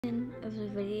Of the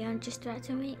video I'm just about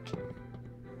to make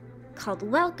called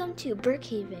Welcome to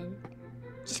Brookhaven.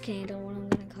 Just kidding, I don't know what I'm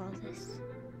gonna call this.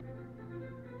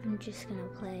 I'm just gonna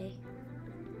play.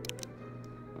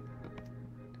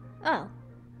 Oh,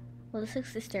 well, this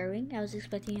looks disturbing. I was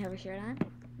expecting to have a shirt on.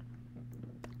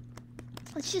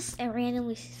 Let's just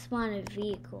randomly spawn a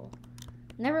vehicle.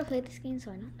 Never played this game,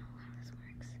 so I don't know how this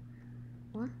works.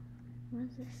 What? What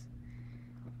is this?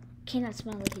 Cannot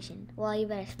spawn location. Well, you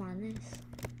better spawn this.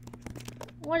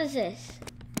 What is this?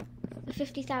 A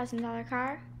 $50,000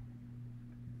 car?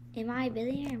 Am I a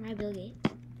billionaire or am I Bill Gates?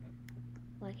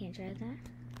 Well, I can't drive that.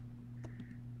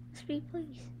 Speed,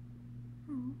 please.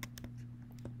 Oh.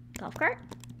 Golf cart?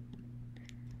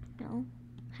 No.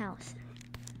 House.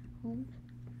 Home.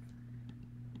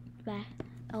 Back.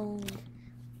 Owned.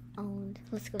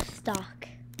 Let's go stock.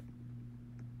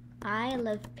 I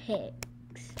love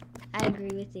pigs. I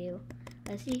agree with you.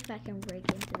 Let's see if I can break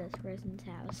into this person's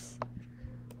house.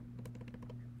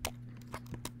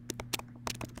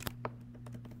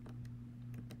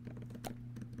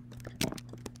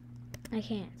 I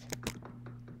can't.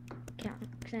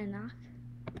 Can I knock?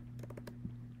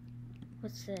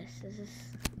 What's this? Is this...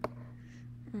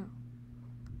 Oh.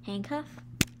 Handcuff?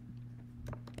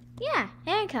 Yeah,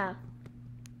 handcuff.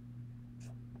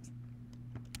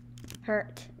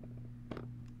 Hurt.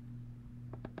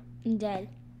 I'm dead.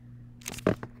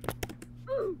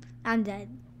 I'm dead.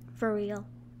 For real.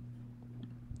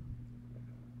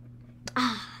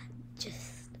 Oh.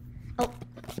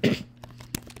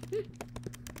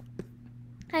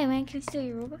 Hey man, can I steal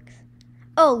your Robux?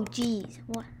 Oh jeez,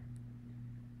 what?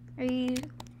 Are you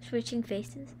switching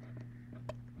faces?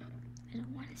 I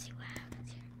don't want to see what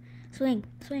happens here. Swing.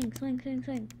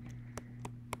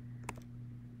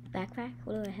 Backpack?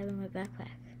 What do I have in my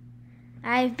backpack?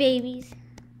 I have babies.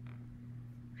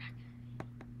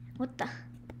 What the?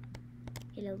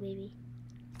 Hello, baby.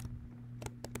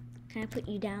 Can I put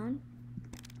you down?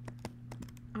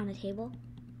 On the table?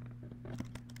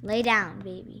 Lay down,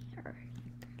 baby. Alright.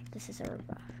 This is a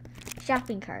ripoff.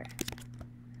 Shopping cart.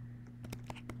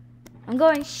 I'm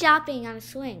going shopping on a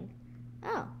swing.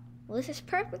 Oh. Well, this is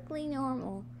perfectly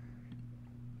normal.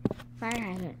 Fire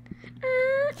hydrant.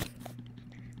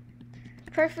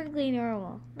 Perfectly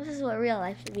normal. This is what real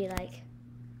life should be like.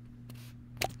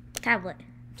 Tablet.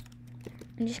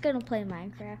 I'm just gonna play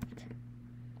Minecraft.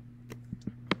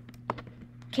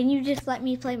 Can you just let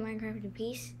me play Minecraft in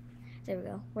peace? There we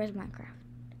go. Where's Minecraft?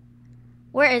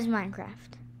 Where is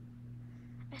Minecraft?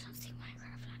 I don't see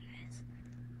Minecraft on this.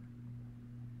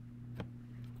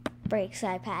 Breaks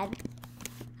iPad.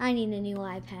 I need a new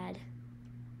iPad.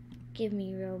 Give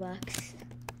me Robux.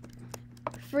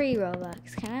 Free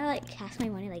Robux. Can I like cast my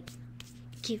money? Like,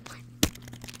 give one.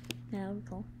 No, that would be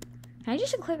cool. Can I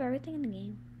just equip everything in the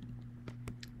game?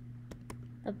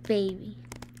 A baby.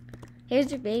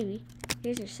 Here's your baby.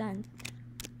 Here's your son.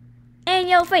 And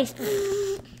your face.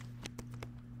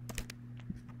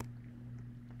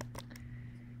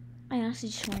 I honestly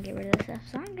just want to get rid of this stuff,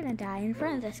 so I'm gonna die in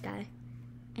front of this guy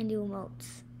and do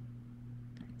emotes.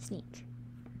 Sneak.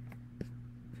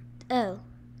 Oh,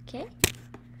 okay.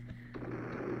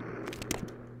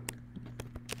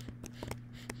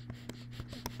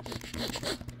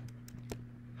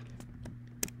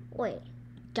 Wait,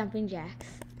 jumping jacks.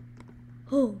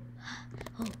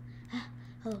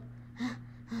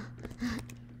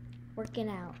 Working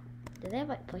out. Do they have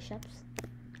like push-ups?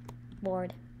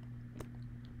 Board.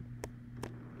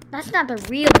 That's not the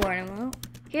real board emote.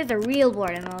 Here's the real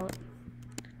board emote.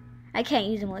 I can't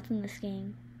use emotes in this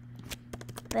game.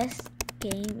 This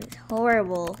game is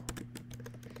horrible.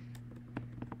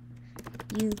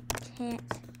 You can't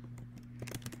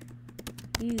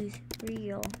use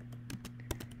real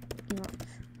emotes.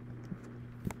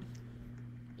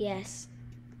 Yes.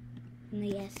 I'm the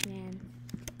yes man.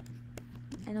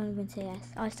 I don't even say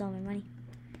yes. Oh, I stole my money.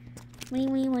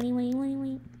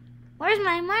 Money. Where's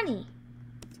my money?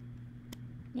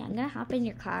 Yeah, I'm gonna hop in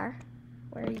your car.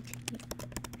 Where are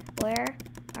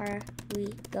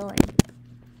we going?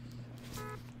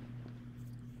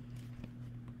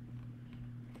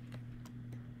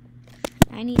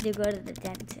 I need to go to the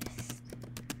dentist.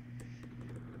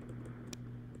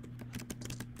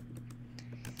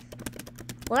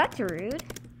 Well, that's rude.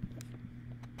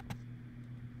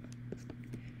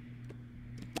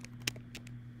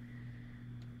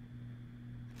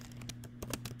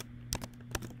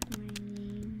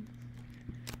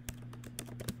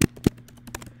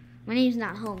 My name's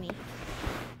not Homie.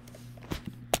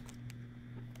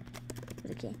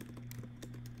 Okay.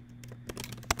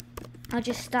 I'll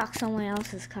just stock someone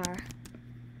else's car.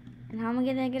 And how am I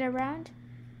gonna get around?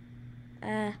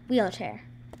 Wheelchair.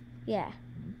 Yeah.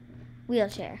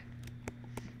 Wheelchair.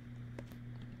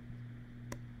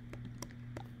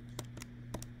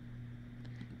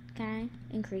 Can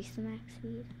I increase the max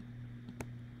speed?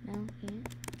 No, can't.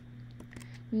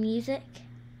 Music.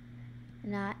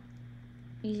 Not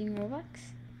using Robux.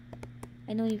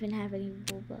 I don't even have any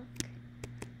Robux.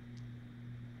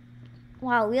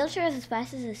 Wow, wheelchair is as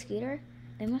fast as a scooter?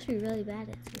 They must be really bad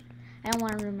at scooter. I don't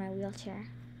want to ruin my wheelchair.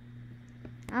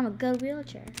 I'm a good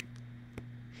wheelchair.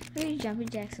 Maybe jumping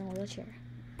jacks in a wheelchair.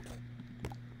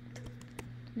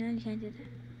 No, you can't do that.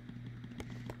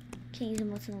 Can't use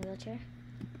emotes in a wheelchair.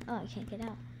 Oh, I can't get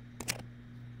out.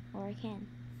 Or I can.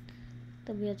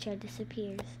 The wheelchair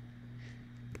disappears.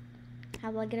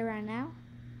 How do I get around now?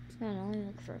 No, let me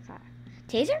look for a car.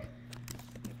 Taser?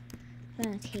 I'm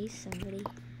gonna tase somebody.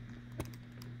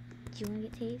 Do you wanna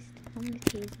get tased? I'm gonna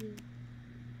tase you.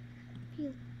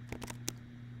 Pew.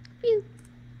 Pew.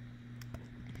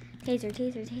 Taser,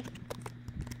 taser, taser.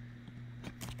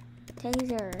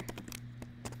 Taser.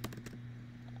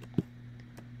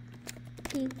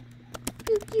 Pew.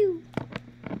 Pew, pew.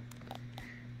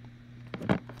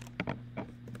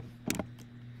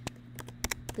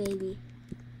 Baby.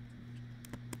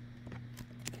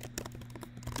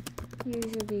 Here's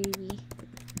your baby.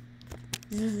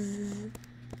 Zzz.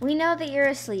 We know that you're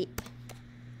asleep.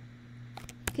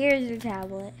 Here's your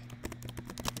tablet.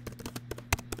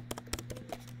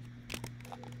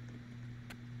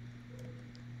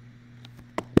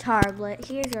 Tablet.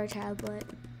 Here's your tablet.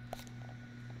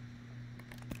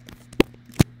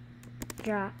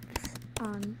 Drops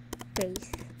on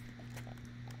face.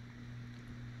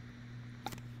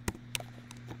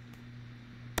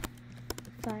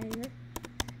 Fire.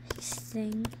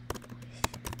 Sing.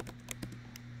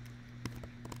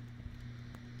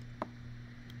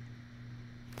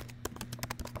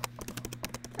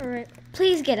 Alright,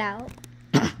 please get out.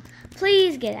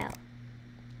 Please get out.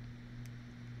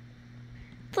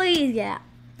 Please get out.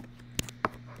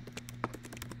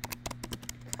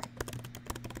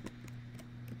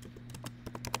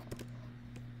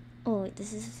 Oh wait,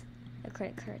 this is a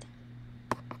credit card.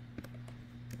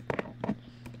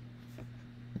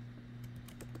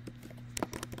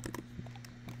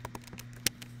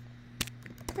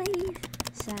 Please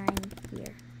sign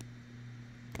here.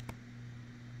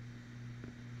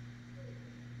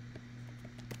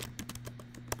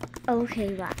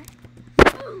 Okay, bye.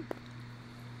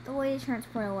 The way to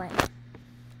transport away.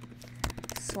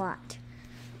 SWAT.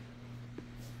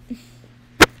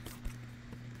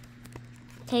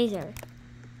 Taser.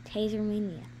 Taser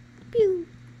mania. Pew.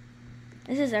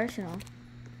 This is Arsenal.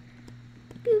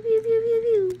 Pew, pew, pew, pew,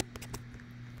 pew.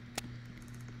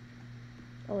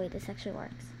 Oh wait, this actually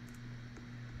works.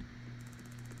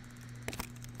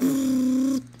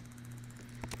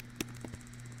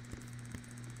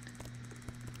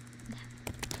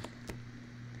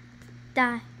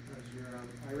 Die.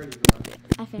 I already done.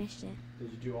 I finished it.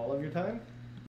 Did you do all of your time?